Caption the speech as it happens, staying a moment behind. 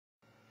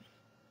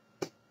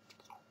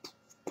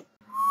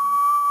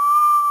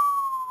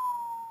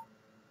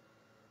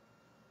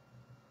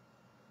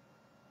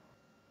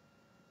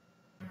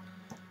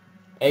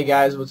Hey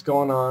guys, what's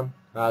going on?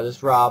 This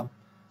is Rob.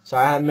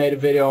 Sorry I haven't made a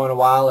video in a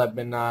while. I've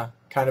been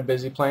kind of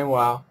busy playing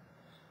WoW.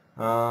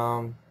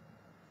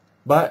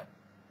 But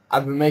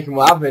I've been making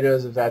WoW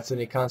videos if that's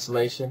any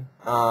consolation.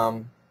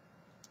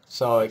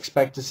 So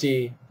expect to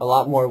see a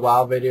lot more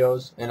WoW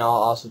videos, and I'll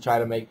also try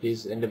to make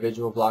these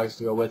individual vlogs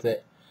to go with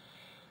it.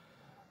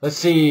 Let's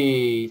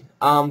see.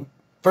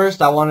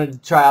 First I wanted to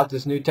try out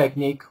this new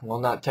technique.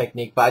 Well, not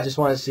technique, but I just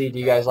want to see, do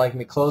you guys like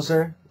me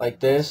closer, like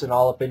this, and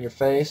all up in your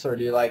face, or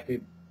do you like me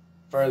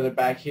further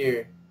back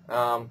here?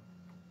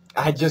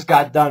 I just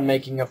got done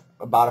making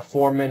about a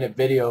 4-minute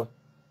video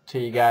to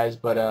you guys,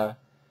 but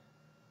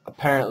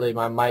apparently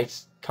my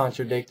mics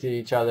contradicted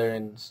each other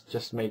and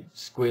just made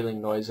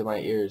squealing noise in my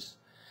ears.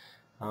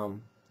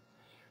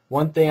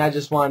 One thing I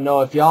just want to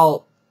know, if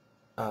y'all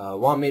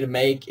want me to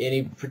make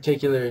any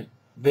particular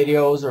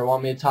videos or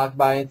want me to talk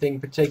about anything in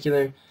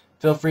particular,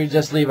 feel free to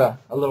just leave a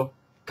little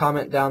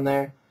comment down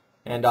there,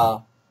 and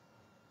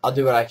I'll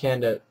do what I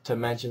can to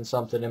mention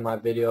something in my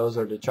videos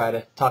or to try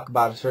to talk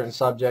about a certain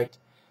subject.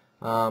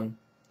 I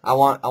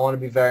want to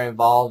be very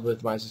involved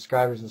with my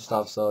subscribers and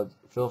stuff, so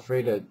feel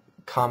free to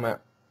comment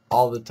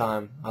all the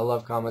time. I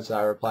love comments.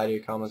 I reply to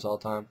your comments all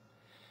the time.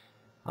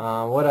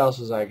 What else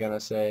was I gonna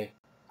say?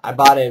 I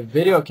bought a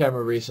video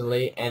camera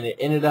recently, and it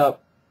ended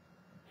up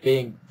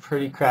being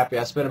pretty crappy.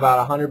 I spent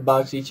about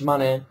 $100 each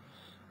month in,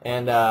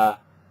 and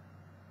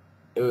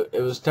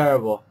it was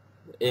terrible.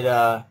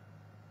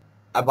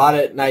 I bought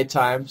it at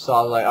nighttime, so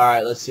I was like, all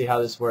right, let's see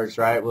how this works,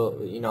 right? Well,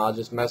 I'll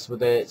just mess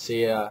with it,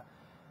 see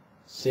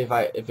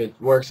if it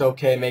works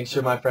okay, make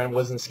sure my friend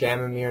wasn't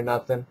scamming me or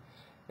nothing.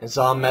 And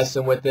so I'm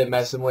messing with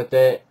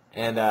it,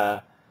 and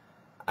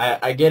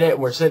I get it,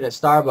 and we're sitting at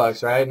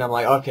Starbucks, right? And I'm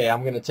like, okay,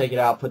 I'm gonna take it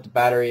out, put the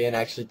battery in,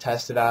 actually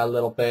test it out a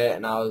little bit,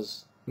 and I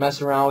was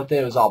messing around with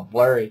it. It was all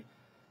blurry,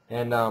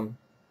 and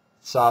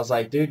so I was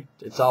like, dude,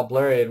 it's all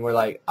blurry, and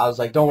I was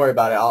like, don't worry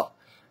about it,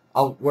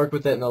 I'll work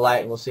with it in the light,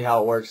 and we'll see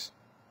how it works.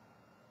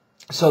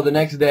 So the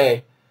next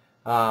day,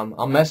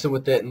 I'm messing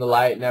with it in the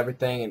light and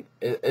everything, and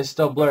it's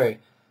still blurry.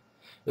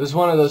 It was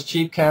one of those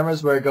cheap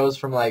cameras where it goes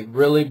from like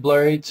really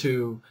blurry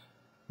to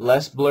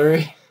less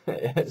blurry.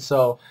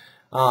 So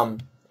I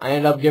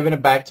ended up giving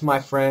it back to my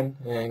friend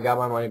and got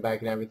my money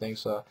back and everything,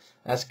 so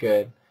that's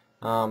good.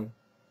 I'm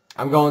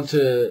going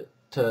to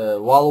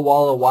Walla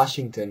Walla,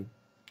 Washington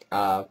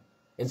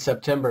in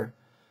September.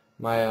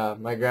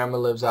 My grandma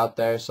lives out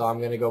there, so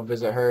I'm gonna go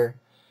visit her,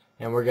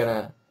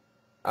 and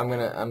I'm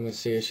gonna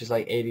see her. She's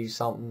like 80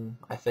 something,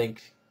 I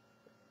think,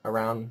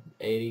 around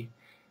 80.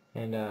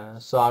 And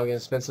so I'm going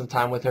to spend some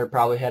time with her,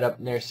 probably head up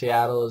near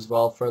Seattle as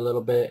well for a little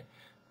bit.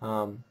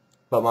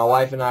 But my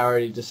wife and I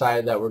already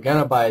decided that we're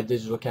going to buy a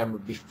digital camera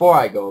before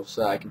I go,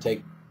 so I can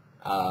take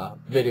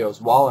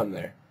videos while I'm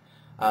there.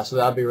 So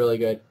that'll be really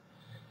good.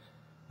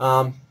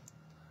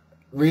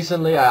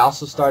 Recently I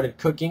also started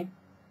cooking.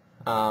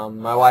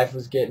 My wife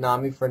was getting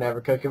on me for never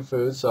cooking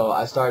food, so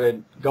I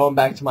started going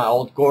back to my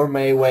old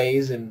gourmet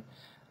ways, and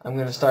I'm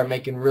going to start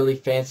making really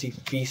fancy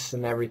feasts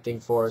and everything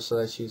for her so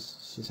that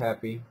she's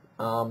happy.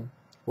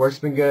 Work's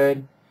been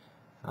good.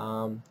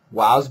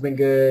 WoW's been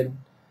good.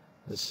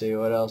 Let's see,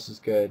 what else is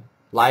good.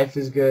 Life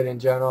is good in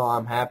general.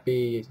 I'm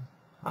happy.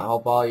 I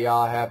hope all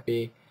y'all are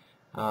happy.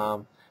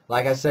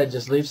 Like I said,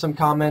 just leave some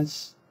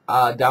comments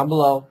down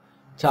below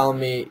telling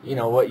me,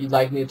 what you'd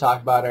like me to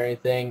talk about or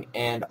anything,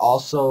 and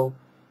also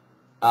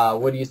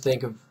what do you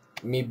think of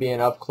me being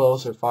up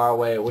close or far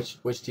away?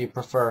 Which do you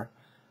prefer?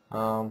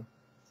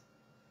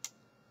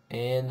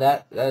 And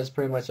that is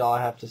pretty much all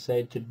I have to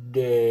say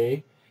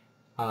today.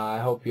 I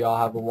hope you all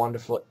have a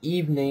wonderful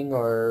evening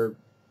or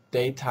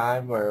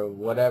daytime or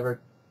whatever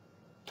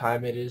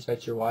time it is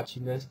that you're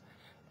watching this,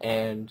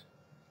 and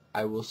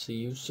I will see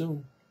you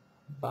soon.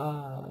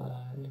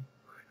 Bye.